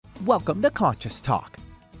Welcome to Conscious Talk,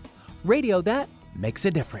 radio that makes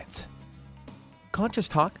a difference. Conscious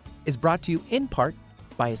Talk is brought to you in part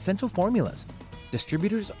by Essential Formulas,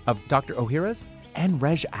 distributors of Dr. Ohhira's and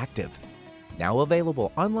Reg Active, now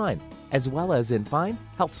available online as well as in fine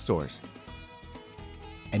health stores.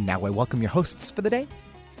 And now I welcome your hosts for the day,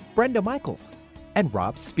 Brenda Michaels and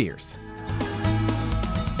Rob Spears.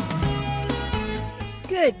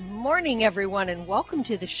 Good morning, everyone, and welcome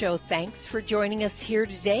to the show. Thanks for joining us here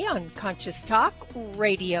today on Conscious Talk,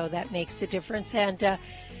 radio that makes a difference. And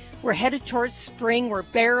we're headed towards spring. We're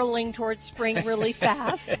barreling towards spring really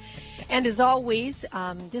fast. And as always,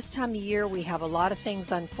 this time of year, we have a lot of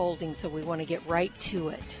things unfolding, so we want to get right to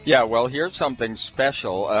it. Yeah, well, here's something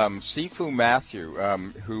special. Sifu Matthew,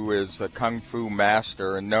 who is a Kung Fu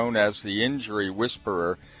master and known as the Injury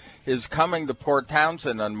Whisperer, is coming to Port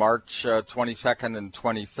Townsend on March 22nd and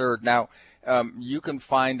 23rd. Now, you can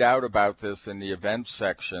find out about this in the events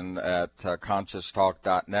section at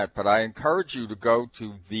conscioustalk.net, but I encourage you to go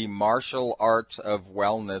to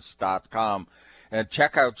themartialartsofwellness.com and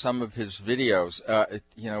check out some of his videos.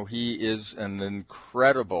 He is an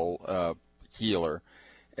incredible healer,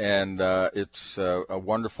 and it's a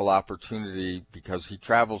wonderful opportunity because he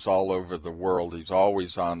travels all over the world. He's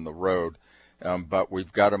always on the road. But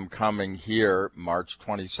we've got them coming here March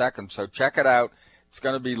 22nd, so check it out. It's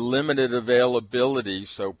going to be limited availability,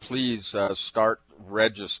 so please start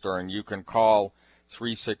registering. You can call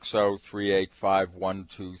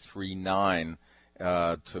 360-385-1239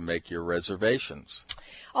 to make your reservations.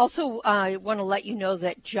 Also, I want to let you know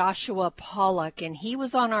that Joshua Pollack, and he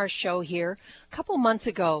was on our show here a couple months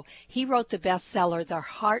ago. He wrote the bestseller, The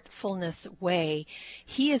Heartfulness Way.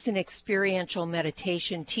 He is an experiential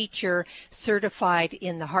meditation teacher certified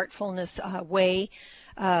in the Heartfulness Way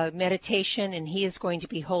meditation, and he is going to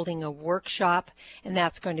be holding a workshop, and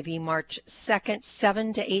that's going to be March 2nd,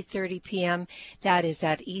 7 to 8:30 p.m. That is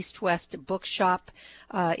at East West Bookshop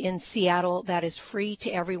in Seattle. That is free to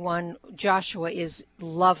everyone. Joshua is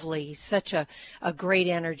lovely, such a great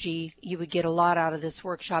energy. You would get a lot out of this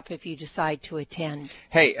workshop if you decide to attend.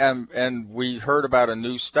 Hey, and we heard about a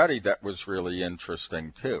new study that was really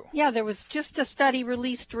interesting, too. Yeah, there was just a study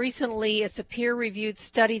released recently. It's a peer-reviewed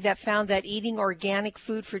study that found that eating organic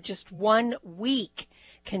food for just 1 week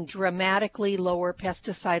can dramatically lower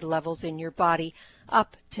pesticide levels in your body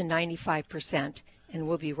up to 95%. And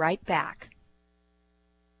we'll be right back.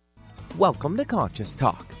 Welcome to Conscious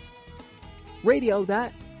Talk, radio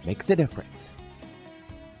that makes a difference.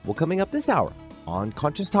 Well, coming up this hour on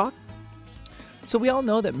Conscious Talk. So we all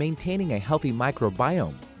know that maintaining a healthy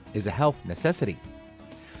microbiome is a health necessity.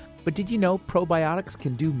 But did you know probiotics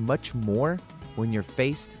can do much more when you're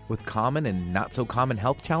faced with common and not so common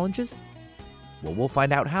health challenges? Well, we'll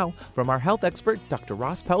find out how from our health expert, Dr.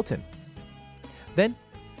 Ross Pelton. Then,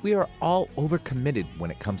 we are all overcommitted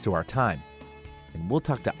when it comes to our time. And we'll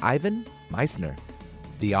talk to Ivan Misner,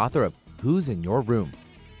 the author of Who's in Your Room?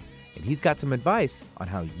 And he's got some advice on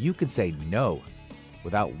how you can say no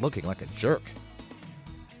without looking like a jerk.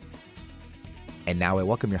 And now I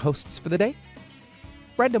welcome your hosts for the day,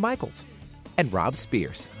 Brenda Michaels and Rob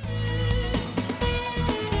Spears.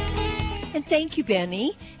 And thank you,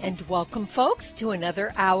 Benny, and welcome, folks, to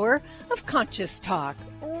another hour of Conscious Talk,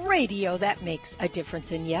 radio that makes a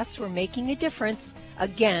difference. And yes, we're making a difference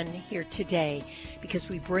again here today because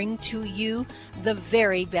we bring to you the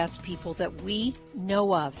very best people that we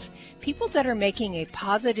know of, people that are making a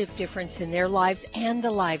positive difference in their lives and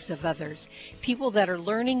the lives of others, people that are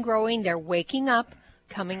learning, growing, they're waking up,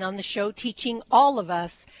 coming on the show, teaching all of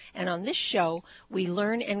us. And on this show, we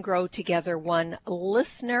learn and grow together, one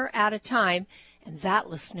listener at a time, and that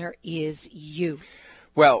listener is you.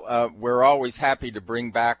 Well, we're always happy to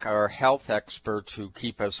bring back our health expert to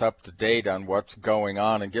keep us up to date on what's going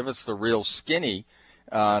on and give us the real skinny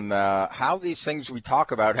on how these things we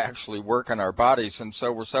talk about actually work in our bodies. And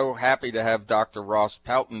so we're so happy to have Dr. Ross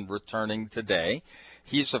Pelton returning today.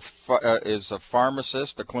 He's is a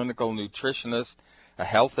pharmacist, a clinical nutritionist, a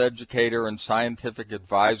health educator, and scientific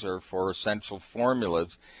advisor for Essential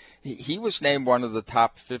Formulas. He was named one of the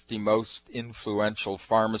top 50 most influential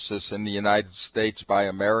pharmacists in the United States by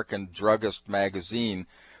American Druggist magazine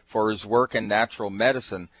for his work in natural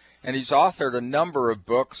medicine. And he's authored a number of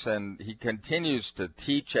books, and he continues to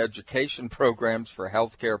teach education programs for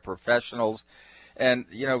healthcare professionals. And,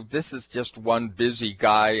 you know, this is just one busy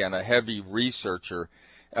guy and a heavy researcher.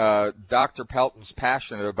 Dr. Pelton's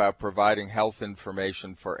passionate about providing health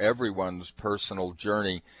information for everyone's personal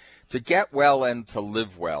journey to get well and to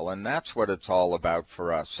live well, and that's what it's all about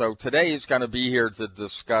for us. So today he's going to be here to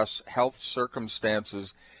discuss health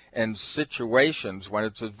circumstances and situations when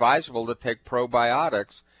it's advisable to take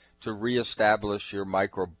probiotics to reestablish your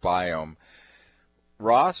microbiome.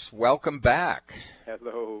 Ross, welcome back.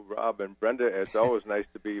 Hello, Rob and Brenda. It's always nice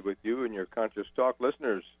to be with you and your Conscious Talk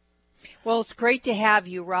listeners. Well, it's great to have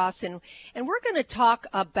you, Ross, and we're going to talk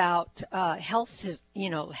about health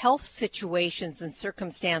situations and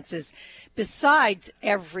circumstances besides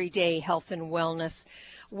everyday health and wellness,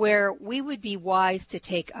 where we would be wise to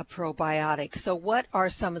take a probiotic. So, what are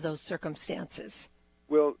some of those circumstances?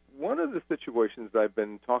 Well, one of the situations I've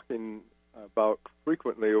been talking about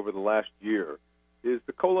frequently over the last year is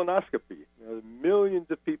the colonoscopy. Millions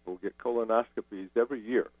of people get colonoscopies every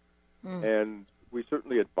year, and we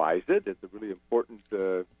certainly advise it. It's a really important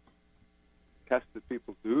test that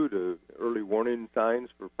people do to early warning signs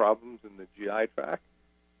for problems in the GI tract.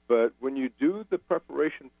 But when you do the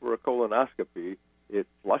preparation for a colonoscopy, it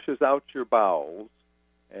flushes out your bowels,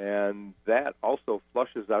 and that also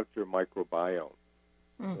flushes out your microbiome.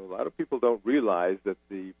 So a lot of people don't realize that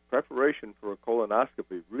the preparation for a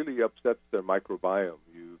colonoscopy really upsets their microbiome.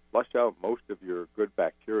 You flush out most of your good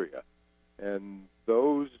bacteria, and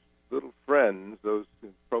those little friends, those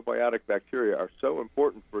probiotic bacteria, are so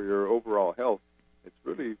important for your overall health. It's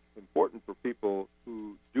really important for people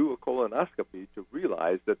who do a colonoscopy to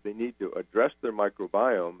realize that they need to address their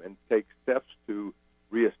microbiome and take steps to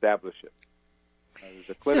reestablish it. There's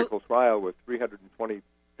a clinical trial with 320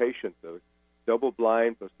 patients, a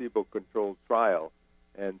double-blind, placebo-controlled trial,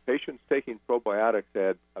 and patients taking probiotics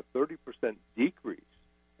had a 30% decrease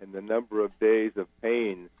in the number of days of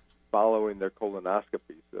pain following their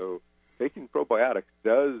colonoscopy. So taking probiotics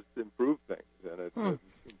does improve things, and it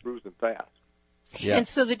improves them fast. Yeah. And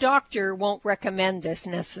so the doctor won't recommend this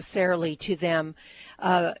necessarily to them.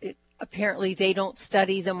 Apparently they don't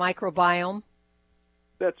study the microbiome.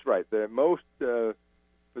 That's right. Most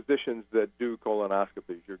physicians that do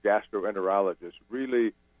colonoscopies, your gastroenterologists,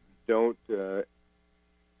 really don't, they're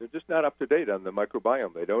just not up to date on the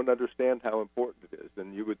microbiome. They don't understand how important it is.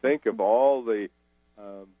 And you would think of all the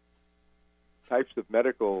types of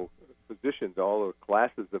medical physicians, all the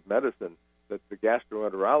classes of medicine, that the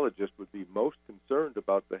gastroenterologist would be most concerned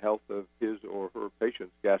about the health of his or her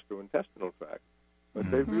patient's gastrointestinal tract. But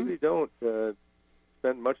they really don't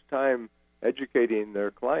spend much time educating their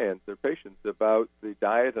clients, their patients, about the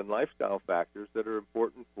diet and lifestyle factors that are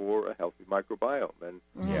important for a healthy microbiome, and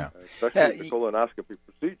especially the colonoscopy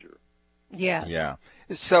procedure. Yes. Yeah.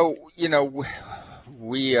 So,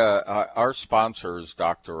 we our sponsor is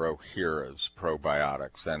Dr. Ohhira's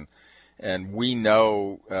Probiotics, and we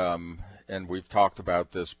know, and we've talked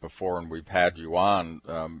about this before, and we've had you on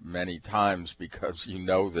many times because you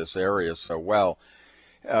know this area so well.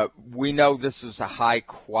 We know this is a high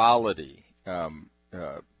quality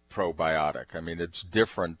probiotic. I mean, it's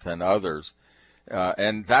different than others.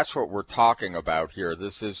 And that's what we're talking about here.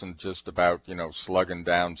 This isn't just about, slugging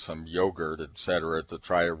down some yogurt, et cetera, to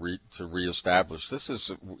try to reestablish. This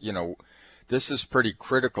is, this is pretty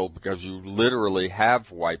critical because you literally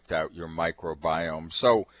have wiped out your microbiome.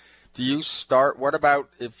 So do you what about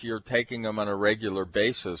if you're taking them on a regular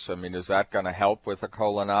basis? I mean, is that going to help with a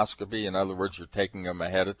colonoscopy? In other words, you're taking them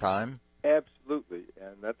ahead of time? Absolutely,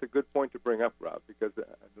 and that's a good point to bring up, Rob, because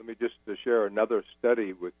let me just share another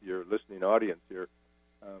study with your listening audience here.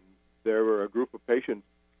 There were a group of patients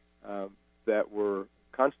that were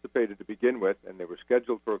constipated to begin with, and they were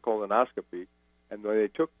scheduled for a colonoscopy, and when they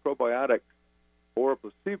took probiotics or a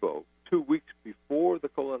placebo 2 weeks before the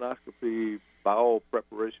colonoscopy bowel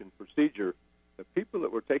preparation procedure, the people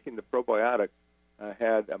that were taking the probiotics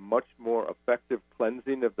had a much more effective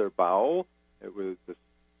cleansing of their bowel. It was the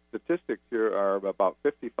statistics here are about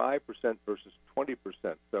 55% versus 20%,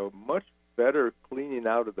 so much better cleaning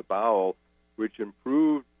out of the bowel, which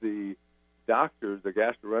improved the doctors, the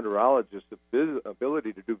gastroenterologists'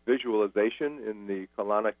 ability to do visualization in the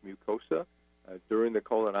colonic mucosa during the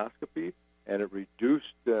colonoscopy, and it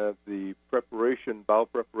reduced the bowel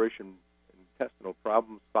preparation, intestinal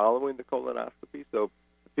problems following the colonoscopy. So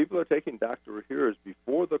if people are taking Dr. Ohhira's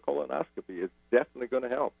before the colonoscopy, it's definitely going to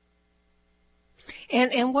help.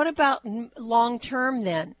 And what about long term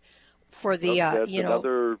then for the that's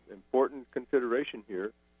another important consideration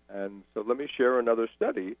here. And so let me share another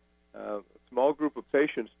study. A small group of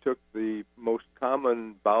patients took the most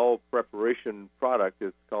common bowel preparation product.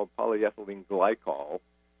 It's called polyethylene glycol.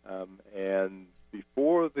 And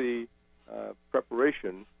before the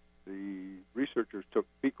preparation, the researchers took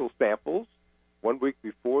fecal samples 1 week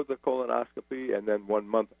before the colonoscopy and then 1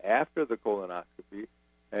 month after the colonoscopy.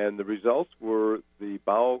 And the results were the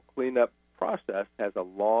bowel cleanup process has a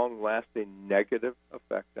long-lasting negative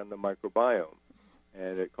effect on the microbiome.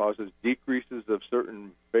 and it causes decreases of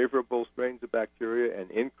certain favorable strains of bacteria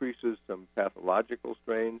and increases some pathological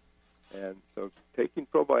strains. And so taking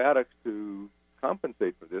probiotics to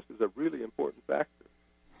compensate for this is a really important factor.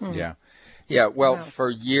 Yeah. Yeah, well, for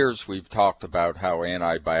years we've talked about how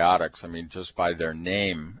antibiotics, I mean, just by their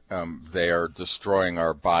name, they are destroying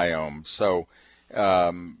our biome. So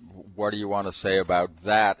what do you want to say about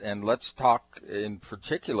that? And let's talk in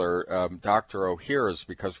particular, Dr. Ohhira's,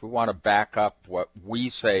 because we want to back up what we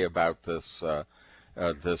say about this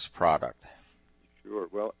this product. Sure.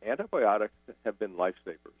 Well, antibiotics have been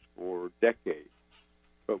lifesavers for decades.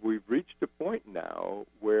 But we've reached a point now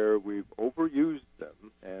where we've overused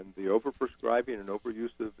them, and the overprescribing and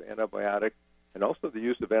overuse of antibiotics, and also the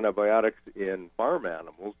use of antibiotics in farm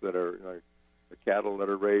animals that are, the cattle that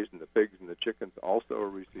are raised and the pigs and the chickens also are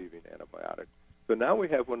receiving antibiotics. So now we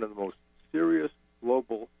have one of the most serious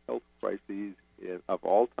global health crises of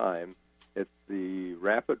all time. It's the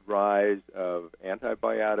rapid rise of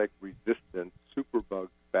antibiotic-resistant superbug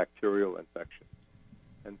bacterial infections.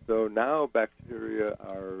 And so now bacteria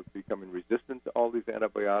are becoming resistant to all these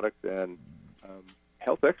antibiotics, and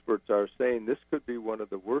health experts are saying this could be one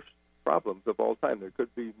of the worst problems of all time. There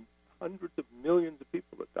could be hundreds of millions of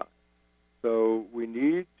people that die. So we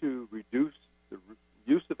need to reduce the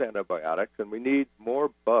use of antibiotics, and we need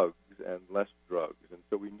more bugs and less drugs. And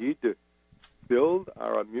so we need to build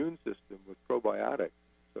our immune system with probiotics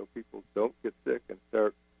so people don't get sick and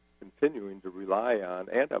start continuing to rely on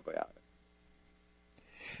antibiotics.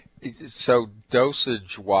 So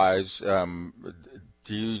dosage-wise,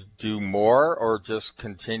 do you do more or just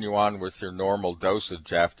continue on with your normal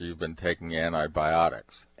dosage after you've been taking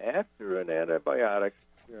antibiotics? After an antibiotic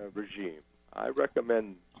regime, I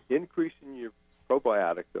recommend increasing your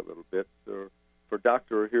probiotics a little bit. So for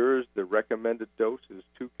Dr. Ohhira's, the recommended dose is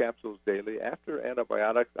 2 capsules daily. After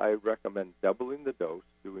antibiotics, I recommend doubling the dose,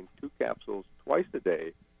 doing 2 capsules twice a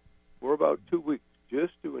day for about 2 weeks,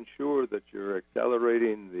 just to ensure that you're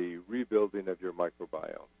accelerating the rebuilding of your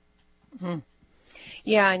microbiome. Mm-hmm.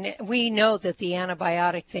 Yeah, and we know that the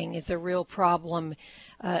antibiotic thing is a real problem,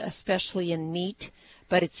 especially in meat.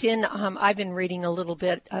 But it's in, I've been reading a little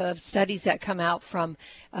bit of studies that come out from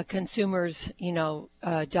consumers,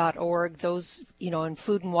 .org, those, and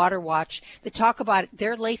Food and Water Watch, that talk about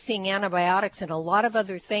they're lacing antibiotics and a lot of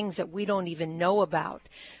other things that we don't even know about.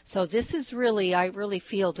 So this is really, I really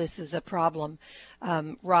feel this is a problem,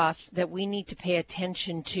 Ross, that we need to pay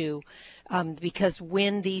attention to. Because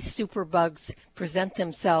when these superbugs present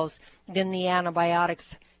themselves, then the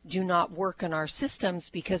antibiotics do not work in our systems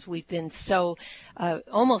because we've been so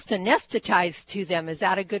almost anesthetized to them. Is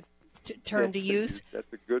that a good term to use?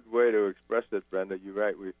 That's a good way to express it, Brenda. You're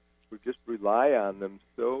right. We just rely on them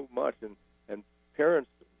so much. And parents,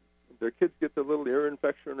 their kids get the little ear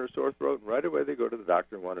infection or sore throat, and right away they go to the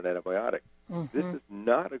doctor and want an antibiotic. Mm-hmm. This is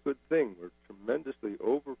not a good thing. We're tremendously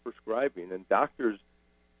overprescribing, and doctors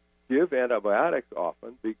give antibiotics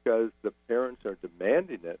often because the parents are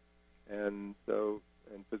demanding it, and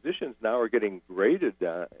physicians now are getting graded,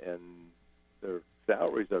 and their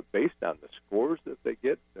salaries are based on the scores that they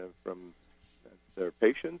get from their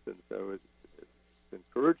patients, and so it's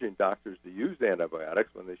encouraging doctors to use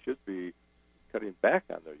antibiotics when they should be cutting back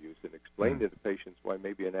on their use and explain to the patients why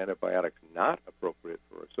maybe an antibiotic's not appropriate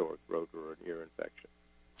for a sore throat or an ear infection.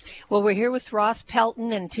 Well, we're here with Ross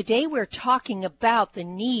Pelton, and today we're talking about the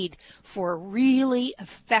need for a really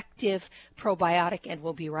effective probiotic, and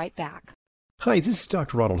we'll be right back. Hi, this is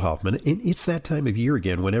Dr. Ronald Hoffman, and it's that time of year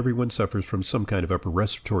again when everyone suffers from some kind of upper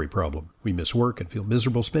respiratory problem. We miss work and feel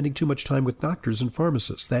miserable spending too much time with doctors and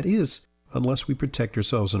pharmacists. That is, unless we protect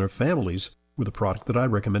ourselves and our families with a product that I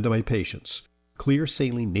recommend to my patients, Xlear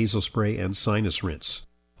Saline Nasal Spray and Sinus Rinse.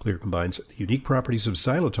 Xlear combines the unique properties of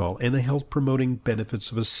xylitol and the health-promoting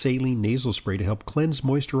benefits of a saline nasal spray to help cleanse,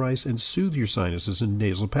 moisturize, and soothe your sinuses and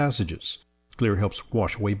nasal passages. Xlear helps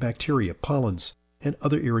wash away bacteria, pollens, and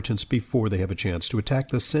other irritants before they have a chance to attack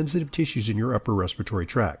the sensitive tissues in your upper respiratory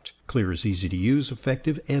tract. Xlear is easy to use,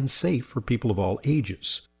 effective, and safe for people of all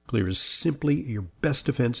ages. Xlear is simply your best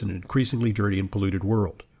defense in an increasingly dirty and polluted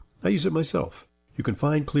world. I use it myself. You can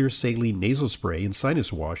find Xlear Saline Nasal Spray and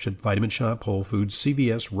Sinus Wash at Vitamin Shoppe, Whole Foods,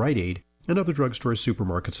 CVS, Rite Aid, and other drugstores,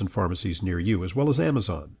 supermarkets, and pharmacies near you, as well as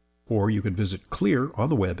Amazon. Or you can visit Xlear on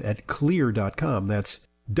the web at xlear.com. That's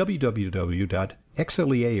www.xlear.com.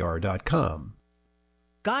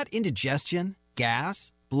 Got indigestion,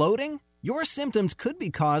 gas, bloating? Your symptoms could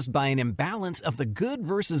be caused by an imbalance of the good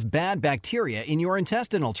versus bad bacteria in your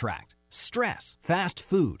intestinal tract. Stress, fast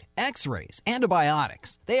food, x-rays,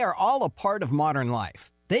 antibiotics, they are all a part of modern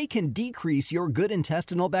life. They can decrease your good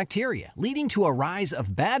intestinal bacteria, leading to a rise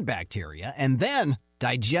of bad bacteria and then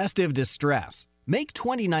digestive distress. Make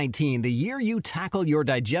 2019 the year you tackle your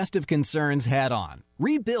digestive concerns head on.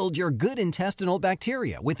 Rebuild your good intestinal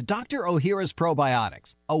bacteria with Dr. Ohhira's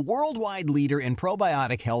Probiotics, a worldwide leader in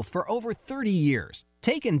probiotic health for over 30 years.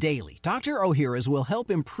 Taken daily, Dr. Ohhira's will help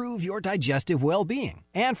improve your digestive well-being.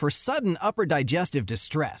 And for sudden upper digestive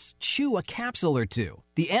distress, chew a capsule or two.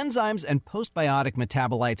 The enzymes and postbiotic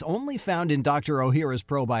metabolites only found in Dr. Ohhira's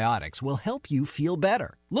Probiotics will help you feel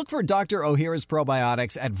better. Look for Dr. Ohhira's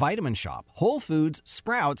Probiotics at Vitamin Shop, Whole Foods,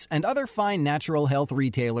 Sprouts, and other fine natural health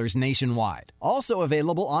retailers nationwide. Also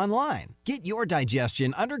available online. Get your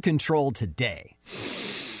digestion under control today.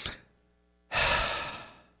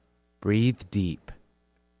 Breathe deep.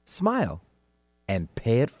 Smile and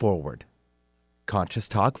pay it forward. Conscious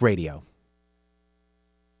Talk Radio.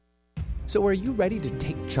 So are you ready to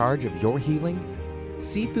take charge of your healing?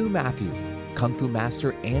 Sifu Matthew, Kung Fu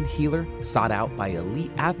master and healer sought out by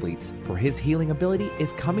elite athletes for his healing ability,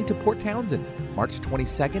 is coming to Port Townsend March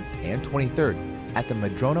 22nd and 23rd at the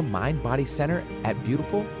Madrona Mind Body Center at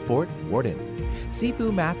beautiful Fort Worden.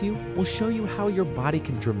 Sifu Matthew will show you how your body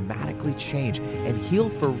can dramatically change and heal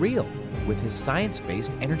for real with his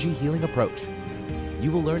science-based energy healing approach.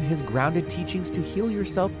 You will learn his grounded teachings to heal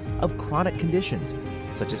yourself of chronic conditions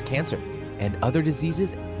such as cancer and other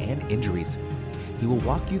diseases and injuries. He will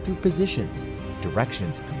walk you through positions,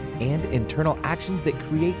 directions, and internal actions that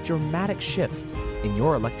create dramatic shifts in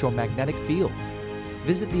your electromagnetic field.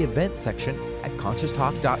 Visit the event section at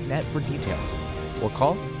conscioustalk.net for details or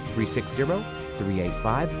call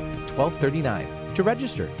 360-385-1239 to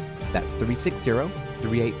register. That's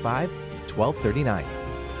 360-385-1239.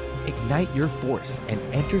 Ignite your force and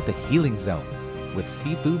enter the healing zone with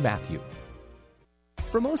Sifu Matthew.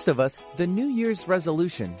 For most of us, the New Year's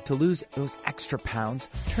resolution to lose those extra pounds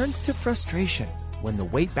turns to frustration when the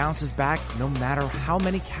weight bounces back no matter how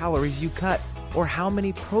many calories you cut or how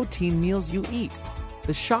many protein meals you eat.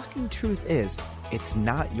 The shocking truth is, it's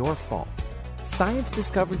not your fault. Science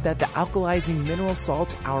discovered that the alkalizing mineral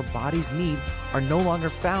salts our bodies need are no longer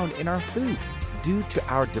found in our food due to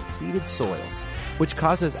our depleted soils, which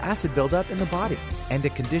causes acid buildup in the body and a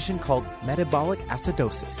condition called metabolic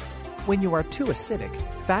acidosis. When you are too acidic,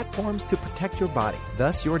 fat forms to protect your body.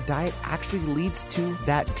 Thus, your diet actually leads to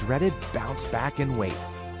that dreaded bounce back in weight.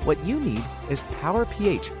 What you need is Power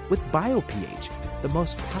pH with BioPH, the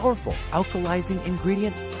most powerful alkalizing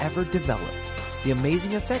ingredient ever developed. The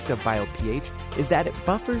amazing effect of BioPH is that it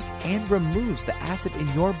buffers and removes the acid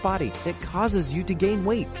in your body that causes you to gain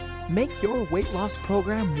weight. Make your weight loss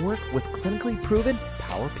program work with clinically proven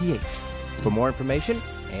Power pH. For more information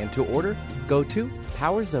and to order, go to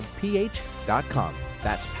powersofph.com.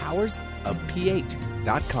 That's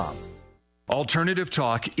powersofph.com. Alternative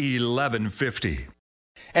Talk 1150.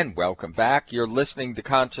 And welcome back. You're listening to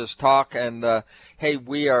Conscious Talk, and hey,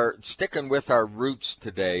 we are sticking with our roots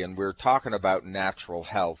today, and we're talking about natural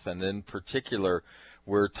health, and in particular,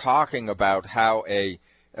 we're talking about how a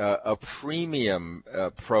premium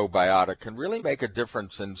probiotic can really make a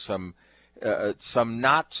difference in some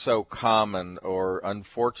not so common or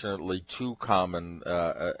unfortunately too common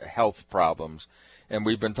health problems. And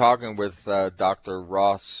we've been talking with Dr.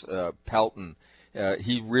 Ross Pelton.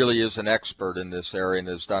 He really is an expert in this area and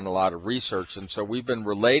has done a lot of research. And so we've been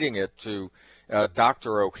relating it to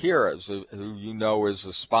Dr. Ohhira's, who you know is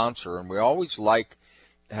a sponsor. And we always like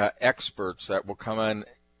experts that will come on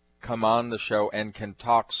the show and can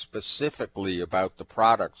talk specifically about the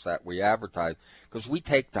products that we advertise, because we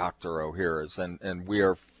take Dr. Ohhira's and we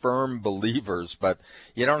are firm believers, but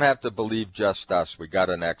you don't have to believe just us. We got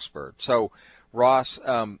an expert. So, Ross,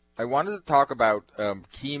 I wanted to talk about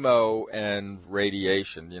chemo and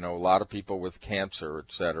radiation. You know, a lot of people with cancer,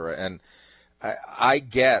 et cetera, and I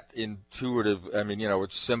get intuitive. I mean, you know,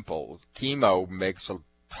 it's simple. Chemo makes a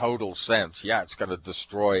total sense. Yeah, it's going to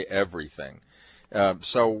destroy everything.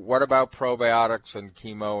 So what about probiotics and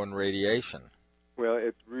chemo and radiation? Well,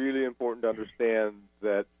 it's really important to understand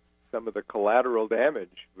that some of the collateral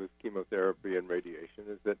damage with chemotherapy and radiation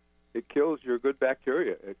is that it kills your good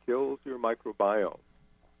bacteria. It kills your microbiome.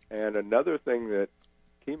 And another thing that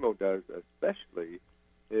chemo does especially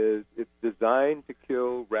is it's designed to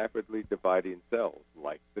kill rapidly dividing cells,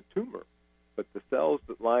 like the tumor. But the cells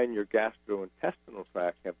that line your gastrointestinal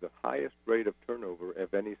tract have the highest rate of turnover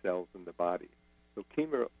of any cells in the body. So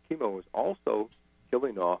chemo is also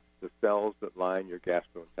killing off the cells that line your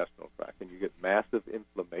gastrointestinal tract, and you get massive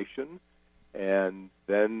inflammation, and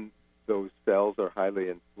then those cells are highly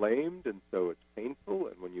inflamed, and so it's painful.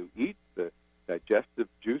 And when you eat, the digestive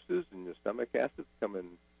juices and your stomach acids come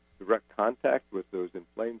in direct contact with those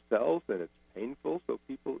inflamed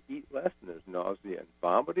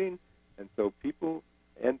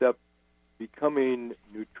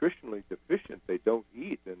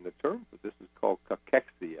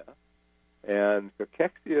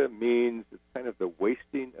cachexia means it's kind of the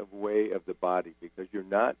wasting away of the body because you're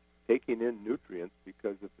not taking in nutrients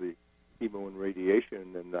because of the chemo and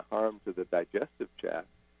radiation and the harm to the digestive tract.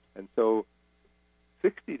 And so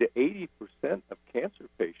 60 to 80% of cancer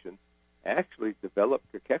patients actually develop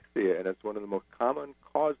cachexia, and it's one of the most common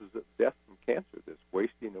causes of death from cancer, this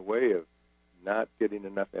wasting away of not getting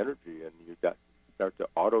enough energy, and you start to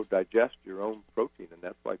auto-digest your own protein, and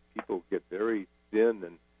that's why people get very thin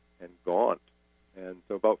and gaunt. And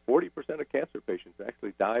so about 40% of cancer patients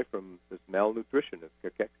actually die from this malnutrition.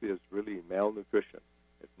 Cachexia is really malnutrition.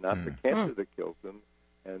 It's not the cancer that kills them.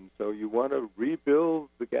 And so you want to rebuild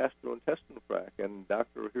the gastrointestinal tract. And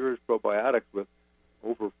Dr. Ohhira's probiotics with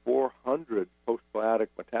over 400 postbiotic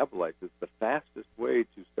metabolites is the fastest way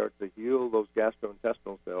to start to heal those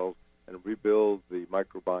gastrointestinal cells and rebuild the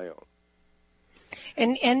microbiome.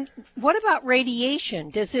 And what about radiation?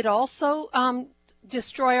 Does it also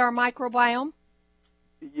destroy our microbiome?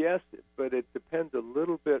 Yes, but it depends a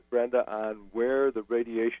little bit, Brenda, on where the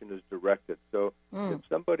radiation is directed. So if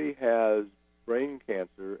somebody has brain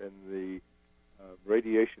cancer and the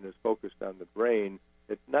radiation is focused on the brain,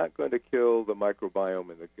 it's not going to kill the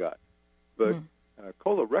microbiome in the gut. But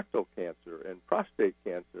colorectal cancer and prostate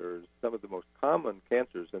cancer are some of the most common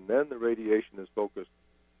cancers, and then the radiation is focused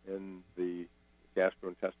in the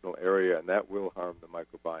gastrointestinal area, and that will harm the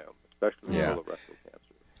microbiome, especially colorectal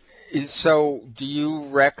cancer. So do you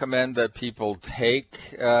recommend that people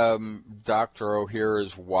take Dr.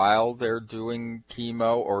 Ohhira's while they're doing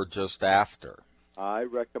chemo or just after? I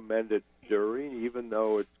recommend it during, even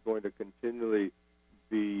though it's going to continually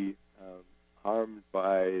be harmed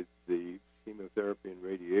by the chemotherapy and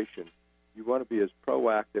radiation. You want to be as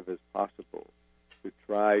proactive as possible to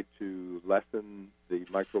try to lessen the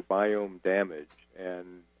microbiome damage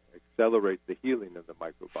and accelerate the healing of the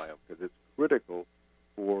microbiome, because it's critical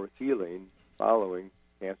for healing following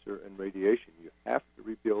cancer and radiation. You have to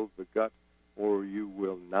rebuild the gut or you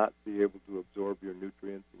will not be able to absorb your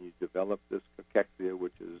nutrients, and you develop this cachexia,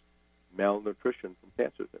 which is malnutrition from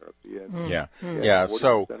cancer therapy. And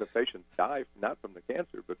 40% of patients die not from the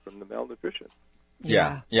cancer, but from the malnutrition.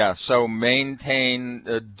 So maintain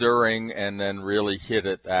during and then really hit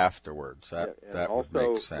it afterwards. That would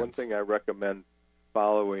make sense. One thing I recommend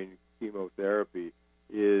following chemotherapy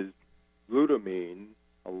is glutamine,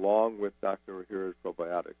 along with Dr. Ohhira's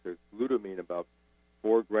probiotics. There's glutamine, about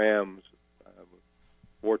 4 grams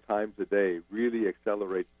 4 times a day, really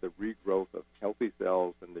accelerates the regrowth of healthy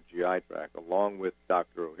cells in the GI tract, along with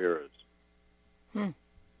Dr. Ohhira's.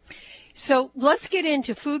 So let's get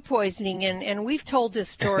into food poisoning, and we've told this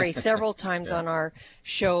story several times on our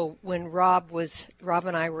show when Rob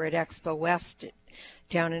and I were at Expo West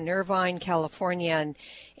down in Irvine, California,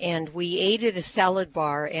 and we ate at a salad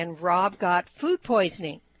bar, and Rob got food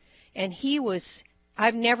poisoning, and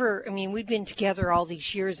we've been together all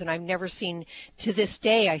these years, and I've never seen, to this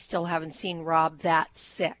day, I still haven't seen Rob that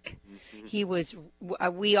sick.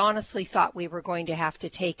 We honestly thought we were going to have to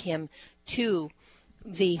take him to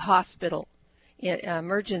the hospital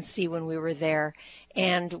emergency when we were there,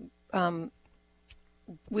 and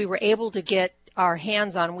we were able to get our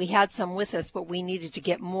hands on. We had some with us, but we needed to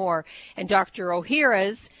get more. And Dr.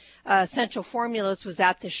 Ohhira's Essential Formulas was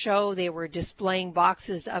at the show. They were displaying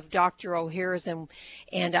boxes of Dr. Ohhira's,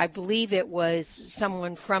 and I believe it was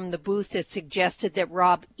someone from the booth that suggested that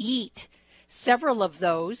Rob eat several of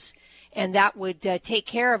those, and that would take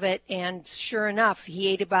care of it. And sure enough, he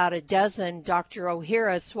ate about a dozen. Dr.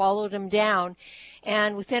 Ohhira swallowed them down,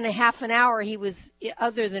 and within a half an hour, he was,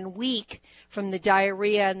 other than weak from the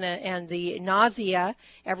diarrhea and the nausea,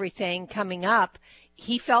 everything coming up,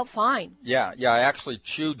 he felt fine. I actually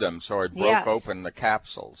chewed them, so I broke open the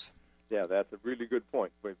capsules. Yeah, that's a really good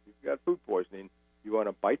point. If you've got food poisoning, you want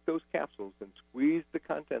to bite those capsules and squeeze the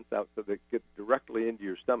contents out so they get directly into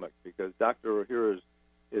your stomach, because Dr. Ohhira's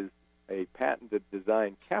is a patented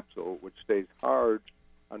design capsule which stays hard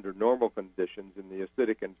under normal conditions in the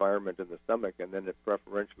acidic environment in the stomach, and then it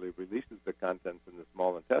preferentially releases the contents in the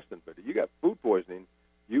small intestine. But if you got food poisoning,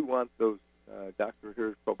 you want those Dr.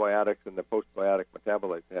 Ohhira's probiotics and the postbiotic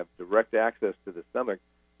metabolites to have direct access to the stomach,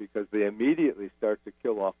 because they immediately start to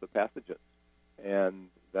kill off the pathogens. And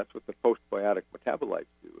that's what the postbiotic metabolites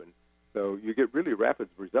do. And so you get really rapid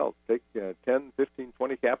results. Take 10, 15,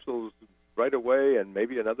 20 capsules right away, and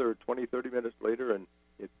maybe another 20, 30 minutes later, and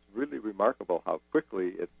it's really remarkable how quickly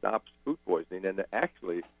it stops food poisoning. And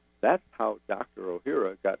actually, that's how Dr.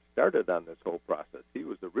 Ohhira got started on this whole process. He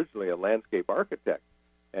was originally a landscape architect,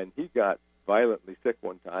 and he got violently sick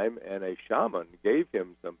one time, and a shaman gave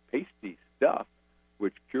him some pasty stuff,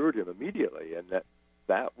 which cured him immediately. And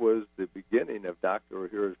that was the beginning of Dr.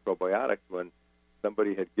 Ohhira's probiotics, when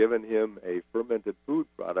somebody had given him a fermented food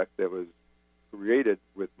product that was created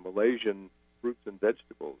with Malaysian fruits and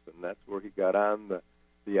vegetables, and that's where he got on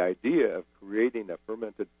the idea of creating a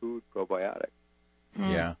fermented food probiotic.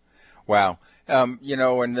 Yeah. Wow.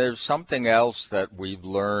 And there's something else that we've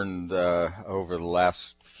learned over the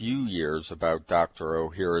last few years about Dr.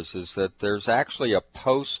 Ohhira's is that there's actually a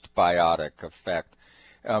postbiotic effect.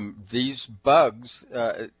 These bugs,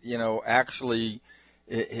 actually,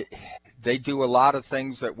 they do a lot of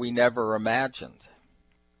things that we never imagined.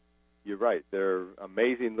 You're right. They're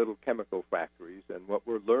amazing little chemical factories, and what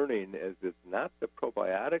we're learning is it's not the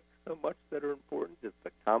probiotics so much that are important, it's the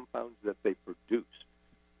compounds that they produce.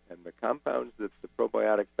 And the compounds that the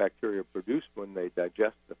probiotic bacteria produce when they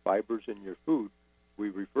digest the fibers in your food, we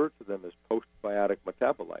refer to them as postbiotic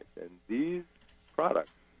metabolites. And these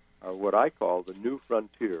products are what I call the new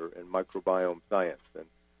frontier in microbiome science. And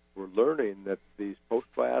we're learning that these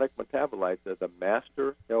postbiotic metabolites are the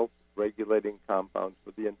master health regulating compounds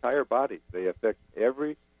for the entire body. They affect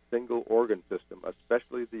every single organ system,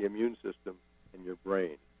 especially the immune system in your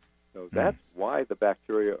brain. So that's why the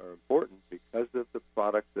bacteria are important, because of the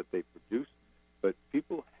products that they produce. But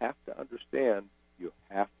people have to understand you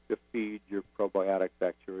have to feed your probiotic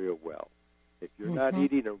bacteria well. If you're not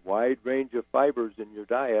eating a wide range of fibers in your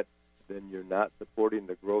diet, then you're not supporting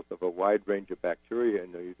the growth of a wide range of bacteria,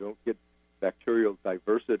 and you don't get bacterial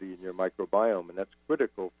diversity in your microbiome, and that's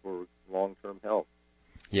critical for long-term health.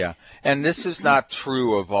 Yeah, and this is not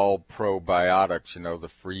true of all probiotics, the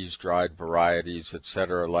freeze-dried varieties, et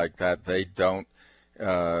cetera, like that. They don't,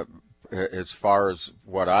 as far as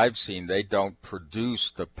what I've seen, they don't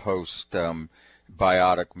produce the postbiotic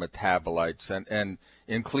metabolites, and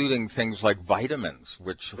including things like vitamins,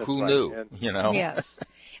 which That's who right. knew, Yes.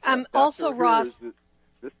 Also, Ross.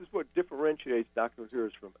 This is what differentiates Dr.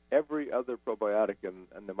 Ohhira's from every other probiotic in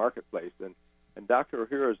the marketplace. And Dr.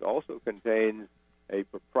 Ohhira's also contains a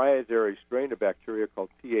proprietary strain of bacteria called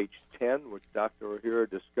TH10, which Dr. Ohhira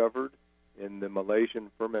discovered in the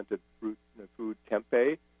Malaysian fermented food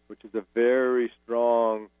tempeh, which is a very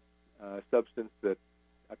strong substance that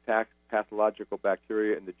attacks pathological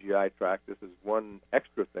bacteria in the GI tract. This is one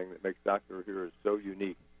extra thing that makes Dr. Ohhira's so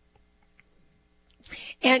unique.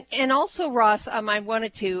 And also, Ross, I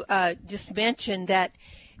wanted to just mention that,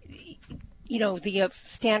 the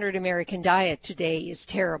standard American diet today is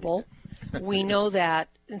terrible. We know that.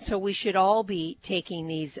 And so we should all be taking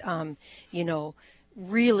these,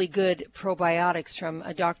 really good probiotics from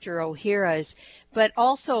Dr. Ohhira's, but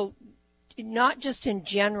also not just in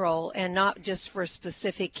general and not just for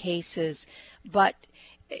specific cases, but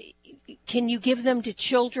can you give them to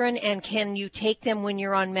children, and can you take them when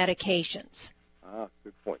you're on medications?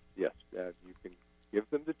 Good point. Yes, you can give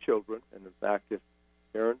them to children, and in fact, if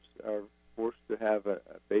parents are forced to have a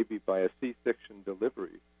baby by a C-section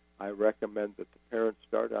delivery, I recommend that the parents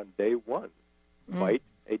start on day one. Bite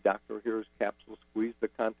a Dr. Ohhira's capsule, squeeze the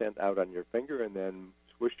content out on your finger, and then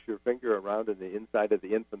swish your finger around in the inside of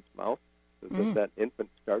the infant's mouth so that infant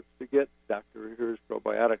starts to get Dr. Ohhira's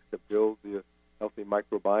probiotics to build the healthy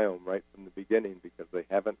microbiome right from the beginning, because they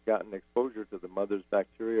haven't gotten exposure to the mother's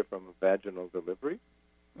bacteria from a vaginal delivery.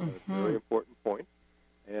 It's a very important point.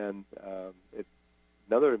 And it's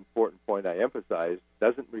another important point I emphasize,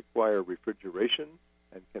 doesn't require refrigeration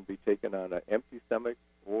and can be taken on an empty stomach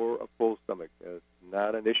or a full stomach. It's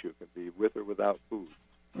not an issue. It can be with or without food.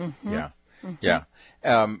 Yeah. Yeah.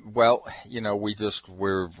 We're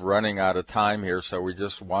running out of time here, so we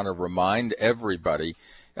just want to remind everybody,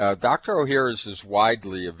 Dr. Ohhira's is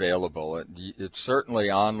widely available. It's certainly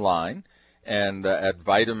online and at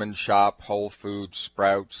Vitamin Shop, Whole Foods,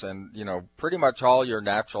 Sprouts, and, pretty much all your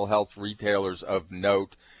natural health retailers of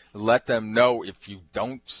note. Let them know if you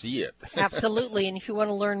don't see it. Absolutely. And if you want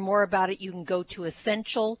to learn more about it, you can go to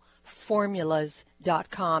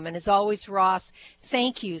essentialformulas.com. And as always, Ross,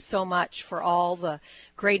 thank you so much for all the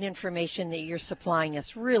great information that you're supplying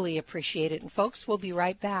us. Really appreciate it. And folks, we'll be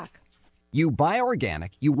right back. You buy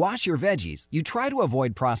organic, you wash your veggies, you try to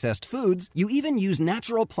avoid processed foods, you even use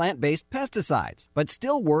natural plant-based pesticides, but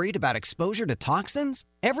still worried about exposure to toxins?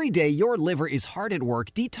 Every day, your liver is hard at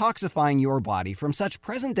work detoxifying your body from such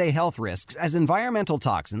present-day health risks as environmental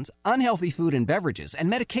toxins, unhealthy food and beverages, and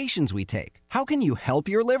medications we take. How can you help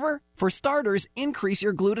your liver? For starters, increase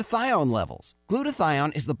your glutathione levels.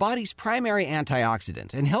 Glutathione is the body's primary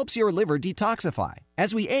antioxidant and helps your liver detoxify.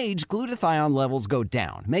 As we age, glutathione levels go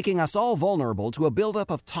down, making us all vulnerable to a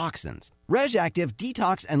buildup of toxins. RegActive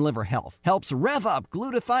Detox and Liver Health helps rev up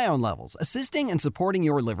glutathione levels, assisting and supporting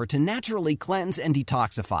your liver to naturally cleanse and detoxify.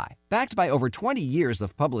 detoxify. Backed by over 20 years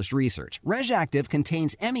of published research, RegActive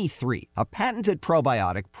contains ME3, a patented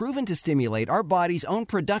probiotic proven to stimulate our body's own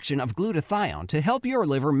production of glutathione to help your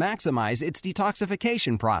liver maximize its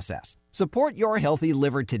detoxification process. Support your healthy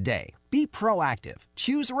liver today. Be proactive.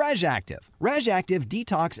 Choose RegActive. RegActive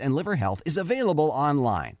Detox and Liver Health is available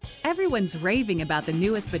online. Everyone's raving about the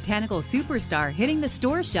newest botanical superstar hitting the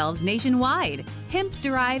store shelves nationwide.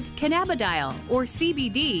 Hemp-derived cannabidiol, or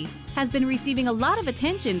CBD, has been receiving a lot of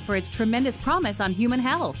attention for its tremendous promise on human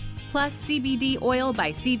health. Plus, CBD Oil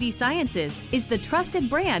by CV Sciences is the trusted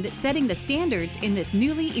brand setting the standards in this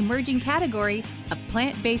newly emerging category of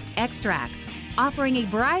plant-based extracts, offering a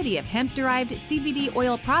variety of hemp-derived CBD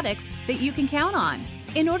oil products that you can count on.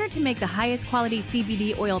 In order to make the highest quality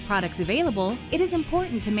CBD oil products available, it is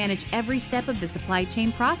important to manage every step of the supply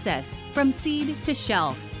chain process, from seed to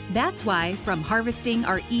shelf. That's why, from harvesting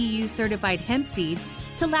our EU-certified hemp seeds,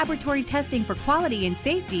 to laboratory testing for quality and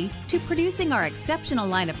safety, to producing our exceptional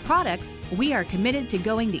line of products, we are committed to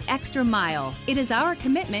going the extra mile. It is our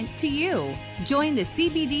commitment to you. Join the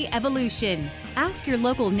CBD evolution. Ask your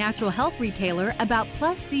local natural health retailer about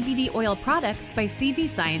Plus CBD oil products by CV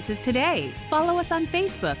Sciences today. Follow us on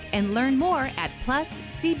Facebook and learn more at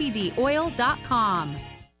pluscbdoil.com.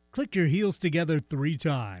 Click your heels together 3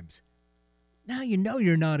 times. Now you know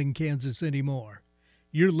you're not in Kansas anymore.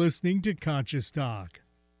 You're listening to Conscious Talk.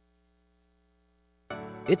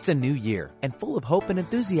 It's a new year and full of hope and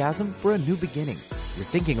enthusiasm for a new beginning. You're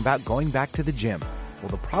thinking about going back to the gym. Well,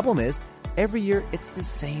 the problem is, every year it's the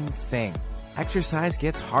same thing. Exercise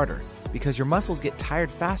gets harder because your muscles get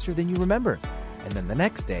tired faster than you remember. And then the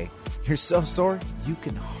next day, you're so sore you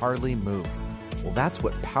can hardly move. Well, that's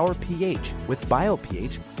what Power pH with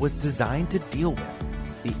BioPH was designed to deal with.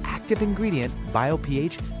 The active ingredient,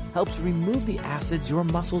 BioPH, helps remove the acids your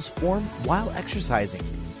muscles form while exercising,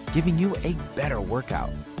 giving you a better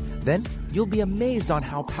workout. Then you'll be amazed on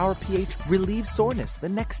how Power pH relieves soreness the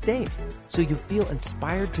next day, so you feel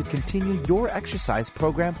inspired to continue your exercise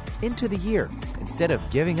program into the year instead of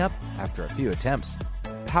giving up after a few attempts.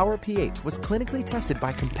 Power pH was clinically tested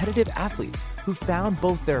by competitive athletes who found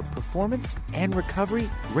both their performance and recovery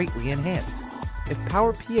greatly enhanced. If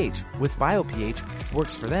Power pH with BioPH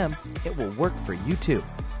works for them, it will work for you too.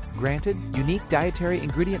 Granted unique dietary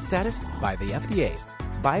ingredient status by the FDA.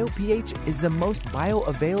 BioPH is the most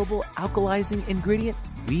bioavailable alkalizing ingredient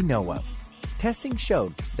we know of. Testing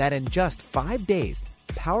showed that in just 5 days,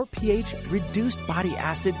 Power pH reduced body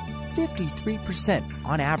acid 53%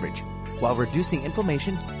 on average, while reducing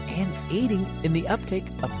inflammation and aiding in the uptake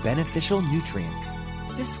of beneficial nutrients.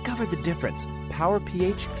 Discover the difference Power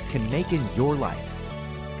pH can make in your life.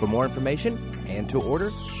 For more information and to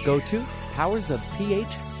order, go to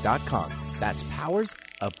powersofph.com. That's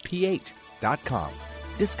powersofph.com.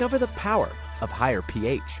 Discover the power of higher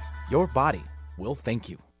pH. Your body will thank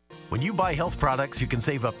you. When you buy health products, you can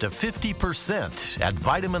save up to 50% at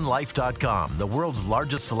VitaminLife.com, the world's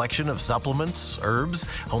largest selection of supplements, herbs,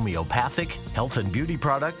 homeopathic, health and beauty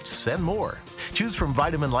products, and more. Choose from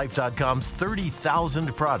VitaminLife.com's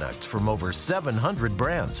 30,000 products from over 700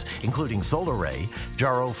 brands, including Solaray,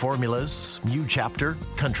 Jarrow Formulas, New Chapter,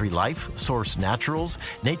 Country Life, Source Naturals,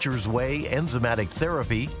 Nature's Way, Enzymatic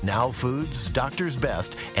Therapy, Now Foods, Doctor's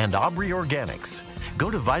Best, and Aubrey Organics. Go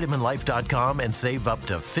to VitaminLife.com and save up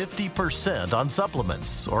to 50% on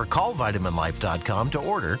supplements, or call VitaminLife.com to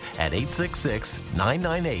order at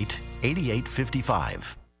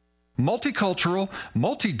 866-998-8855. Multicultural,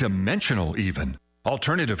 multidimensional even.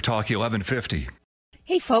 Alternative Talk 1150.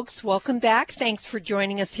 Hey folks, welcome back. Thanks for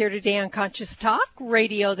joining us here today on Conscious Talk,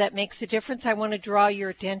 radio that makes a difference. I want to draw your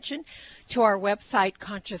attention to our website,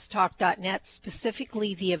 conscioustalk.net,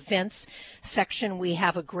 specifically the events section. We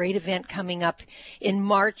have a great event coming up in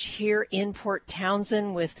March here in Port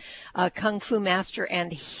Townsend with a Kung Fu master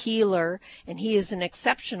and healer, and he is an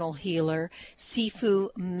exceptional healer, Sifu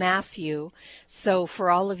Matthew. So for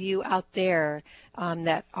all of you out there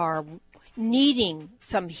that are needing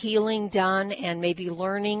some healing done and maybe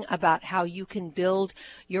learning about how you can build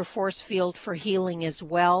your force field for healing as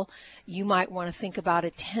well, you might want to think about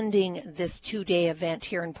attending this 2-day event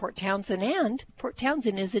here in Port Townsend. And Port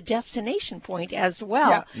Townsend is a destination point as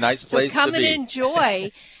well. Yeah, nice place to be. So come and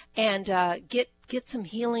enjoy and get some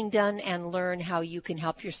healing done and learn how you can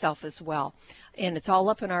help yourself as well. And it's all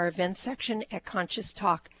up in our events section at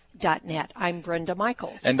ConsciousTalk.net. I'm Brenda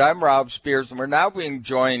Michaels. And I'm Rob Spears, and we're now being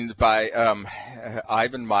joined by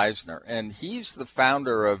Ivan Misner, and he's the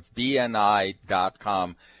founder of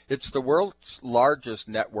BNI.com. It's the world's largest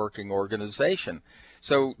networking organization.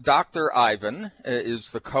 So Dr. Ivan is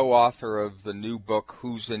the co-author of the new book,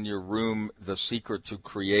 Who's in Your Room? The Secret to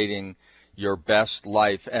Creating your best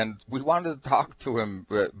life. And we wanted to talk to him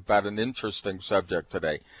about an interesting subject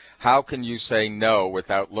today. How can you say no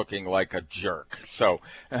without looking like a jerk? So,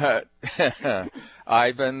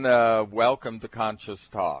 Ivan, welcome to Conscious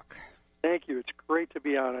Talk. Thank you. It's great to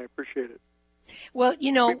be on. I appreciate it. Well,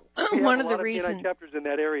 you know, we one have of the canine reasons chapters in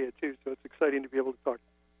that area too, so it's exciting to be able to talk.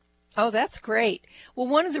 Oh, that's great. Well,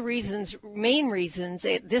 one of the main reasons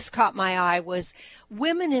this caught my eye was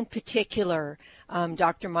women in particular,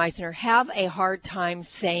 Dr. Meisner, have a hard time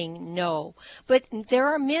saying no. But there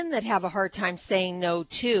are men that have a hard time saying no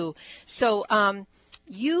too. So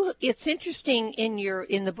it's interesting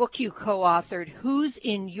in the book you co-authored, Who's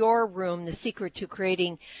in Your Room? The Secret to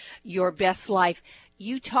Creating Your Best Life.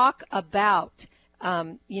 You talk about,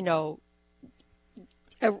 the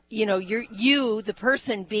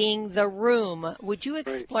person being the room. Would you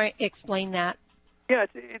explain that? Yeah,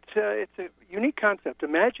 it's a unique concept.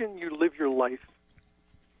 Imagine you live your life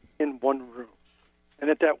in one room, and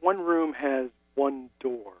that one room has one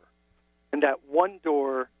door, and that one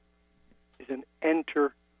door is an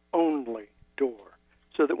enter-only door,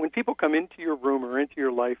 so that when people come into your room or into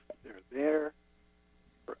your life, they're there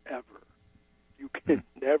forever. You can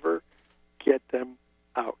never get them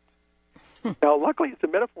out. Now, luckily, it's a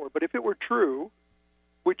metaphor, but if it were true,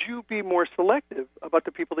 would you be more selective about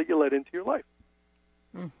the people that you let into your life?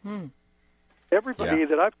 Mm-hmm. Everybody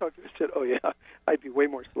that I've talked to said, oh, yeah, I'd be way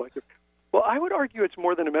more selective. Well, I would argue it's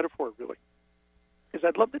more than a metaphor, really, because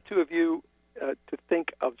I'd love the two of you to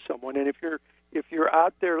think of someone, and if you're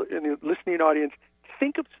out there in the listening audience,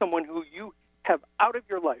 think of someone who you have out of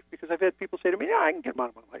your life, because I've had people say to me, yeah, I can get them out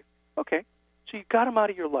of my life. Okay, so you got them out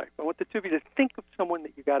of your life. I want the two of you to think of someone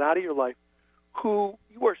that you got out of your life who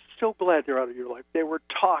you are so glad they're out of your life. They were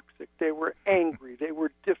toxic, they were angry, they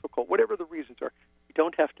were difficult, whatever the reasons are. You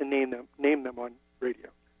don't have to name them on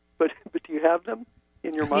radio. But do you have them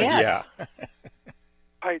in your mind? Yes. Yeah.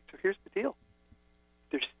 All right, so here's the deal.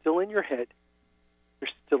 They're still in your head. They're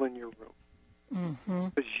still in your room. Mm-hmm.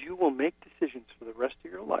 Because you will make decisions for the rest of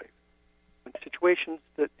your life on situations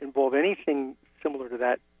that involve anything similar to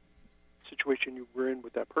that situation you were in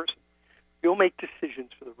with that person. You'll make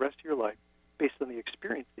decisions for the rest of your life based on the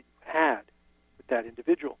experience that you had with that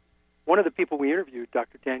individual. One of the people we interviewed,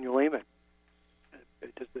 Dr. Daniel Amen,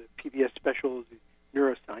 does the PBS specials, a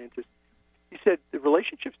neuroscientist, he said the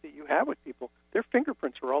relationships that you have with people, their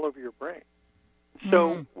fingerprints are all over your brain.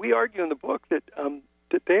 So we argue in the book that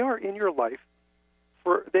that they are in your life,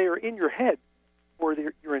 they are in your head for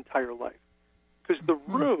your entire life. Because the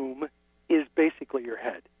room is basically your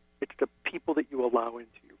head. It's the people that you allow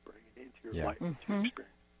into your brain, into your life, into your experience.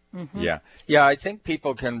 Mm-hmm. Yeah, I think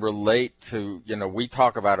people can relate to, we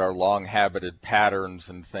talk about our long-habited patterns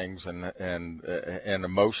and things and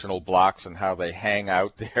emotional blocks and how they hang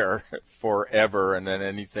out there forever, and then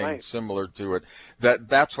anything similar to it.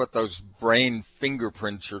 That's what those brain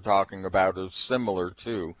fingerprints you're talking about is similar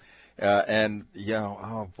to.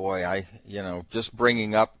 Oh boy, just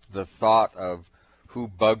bringing up the thought of who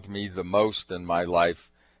bugged me the most in my life,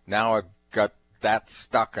 now I've got that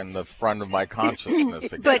stuck in the front of my consciousness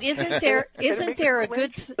again. But isn't there a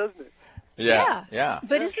good... Doesn't it? Yeah.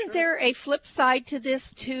 But isn't there a flip side to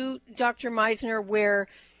this too, Dr. Meisner, where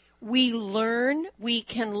we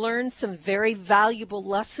can learn some very valuable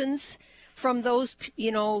lessons from those,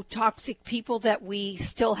 toxic people that we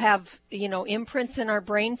still have, imprints in our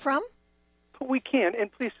brain from? We can, and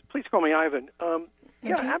please call me Ivan.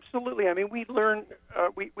 Yeah, absolutely. I mean, we learn,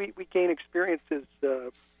 we gain experiences.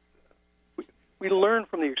 We learn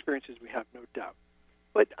from the experiences we have, no doubt.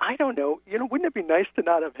 But I don't know. Wouldn't it be nice to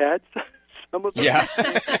not have had some of them? Yeah.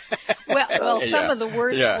 well, some of the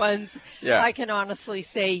worst ones, I can honestly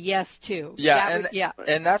say yes to. Yeah,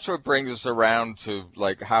 and that's what brings us around to,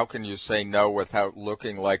 how can you say no without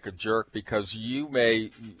looking like a jerk? Because you may,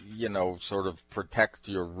 sort of protect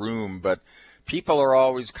your room, but people are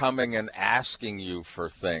always coming and asking you for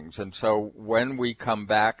things. And so when we come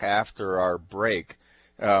back after our break,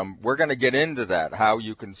 we're going to get into that, how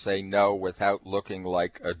you can say no without looking